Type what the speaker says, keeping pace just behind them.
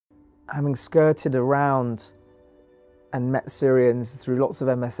having skirted around and met Syrians through lots of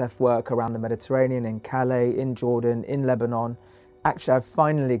MSF work around the Mediterranean, in Calais, in Jordan, in Lebanon. Actually, I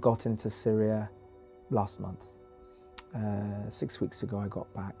finally got into Syria last month. 6 weeks ago I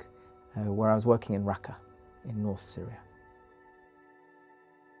got back, where I was working in Raqqa, in North Syria.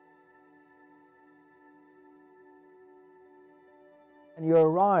 And you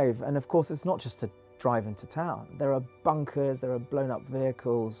arrive, and of course it's not just to drive into town. There are bunkers, there are blown up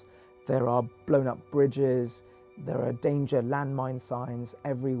vehicles, there are blown up bridges, there are danger landmine signs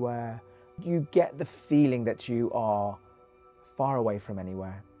everywhere. You get the feeling that you are far away from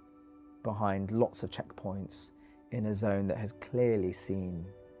anywhere, behind lots of checkpoints in a zone that has clearly seen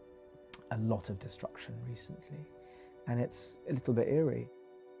a lot of destruction recently. And it's a little bit eerie.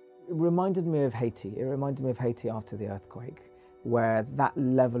 It reminded me of Haiti. It reminded me of Haiti after the earthquake, where that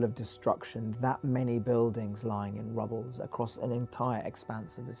level of destruction, that many buildings lying in rubbles across an entire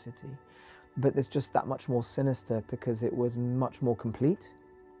expanse of a city. But it's just that much more sinister because it was much more complete.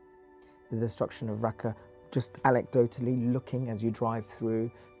 The destruction of Raqqa, just anecdotally looking as you drive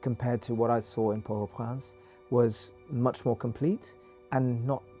through, compared to what I saw in Port-au-Prince, was much more complete and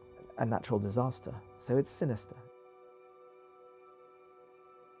not a natural disaster. So it's sinister.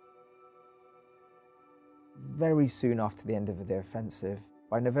 Very soon after the end of the offensive,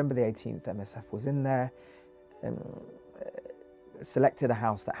 by November the 18th, MSF was in there, selected a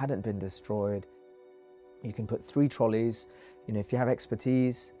house that hadn't been destroyed. You can put 3 trolleys. You know, if you have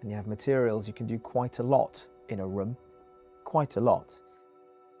expertise and you have materials, you can do quite a lot in a room, quite a lot.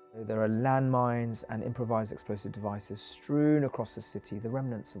 There are landmines and improvised explosive devices strewn across the city, the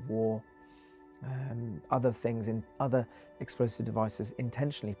remnants of war, other explosive devices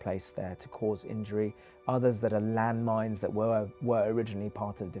intentionally placed there to cause injury, others that are landmines that were originally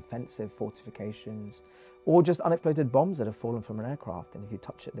part of defensive fortifications, or just unexploded bombs that have fallen from an aircraft, and if you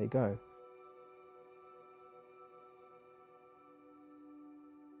touch it, they go.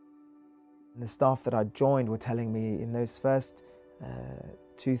 And the staff that I joined were telling me in those first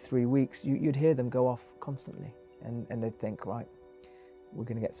 2-3 weeks, you'd hear them go off constantly, and they'd think, right, we're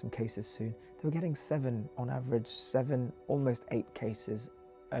going to get some cases soon. They were getting 7 on average, 7, almost 8 cases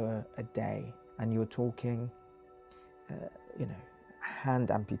a day. And you're talking, you know,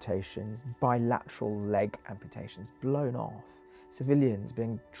 hand amputations, bilateral leg amputations, blown off, civilians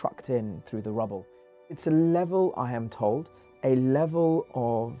being trucked in through the rubble. It's a level, I am told, a level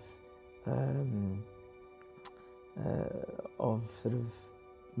of sort of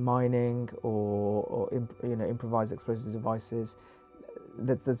mining or you know, improvised explosive devices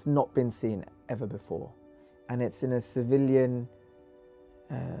that's not been seen ever before. And it's in a civilian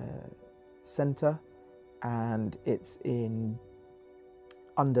centre, and it's in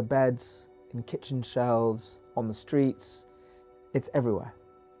under beds, in kitchen shelves, on the streets. It's everywhere,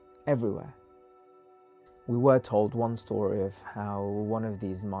 everywhere. We were told one story of how one of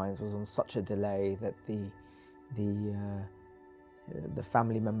these mines was on such a delay that the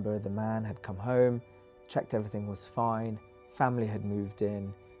family member, the man, had come home, checked everything was fine, family had moved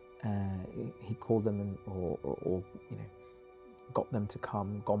in, he called them or you know, got them to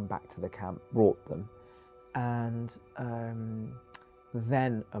come, gone back to the camp, brought them, and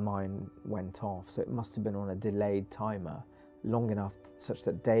then a mine went off. So it must have been on a delayed timer, long enough such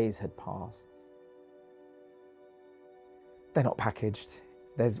that days had passed. They're not packaged.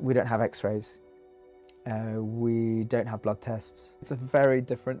 We don't have x-rays. We don't have blood tests. It's a very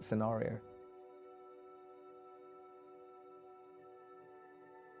different scenario.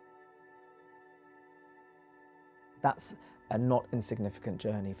 That's a not insignificant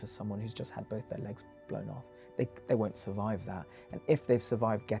journey for someone who's just had both their legs blown off. They won't survive that. And if they've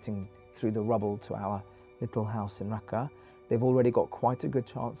survived getting through the rubble to our little house in Raqqa, they've already got quite a good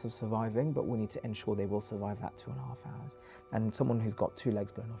chance of surviving, but we need to ensure they will survive that 2.5 hours. And someone who's got 2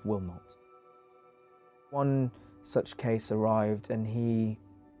 legs blown off will not. One such case arrived, and he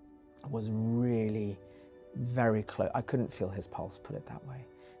was really very close. I couldn't feel his pulse, put it that way,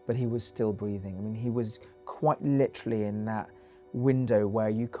 but he was still breathing. I mean, he was quite literally in that window where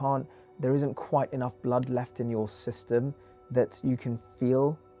you can't, there isn't quite enough blood left in your system that you can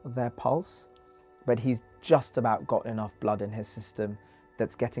feel their pulse, but he's just about got enough blood in his system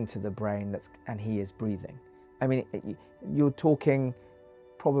that's getting to the brain, and he is breathing. I mean, you're talking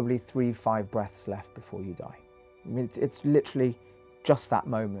probably 3-5 breaths left before you die. I mean, it's literally just that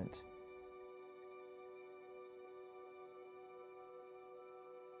moment.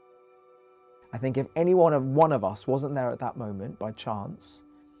 I think if one of us wasn't there at that moment by chance,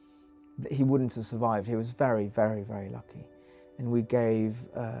 he wouldn't have survived. He was very, very, very lucky. And we gave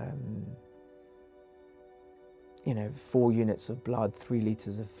you know, 4 units of blood, 3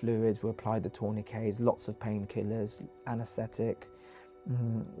 litres of fluids. We applied the tourniquets, lots of painkillers, anaesthetic,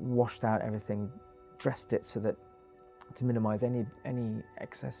 washed out everything, dressed it so that to minimise any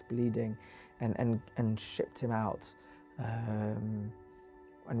excess bleeding, and shipped him out. And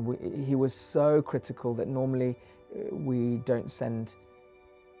he was so critical that normally we don't send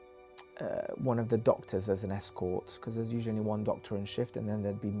one of the doctors as an escort, because there's usually only one doctor on shift, and then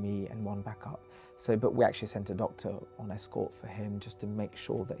there'd be me and one backup. So, but we actually sent a doctor on escort for him just to make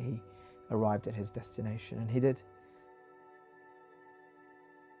sure that he arrived at his destination, and he did.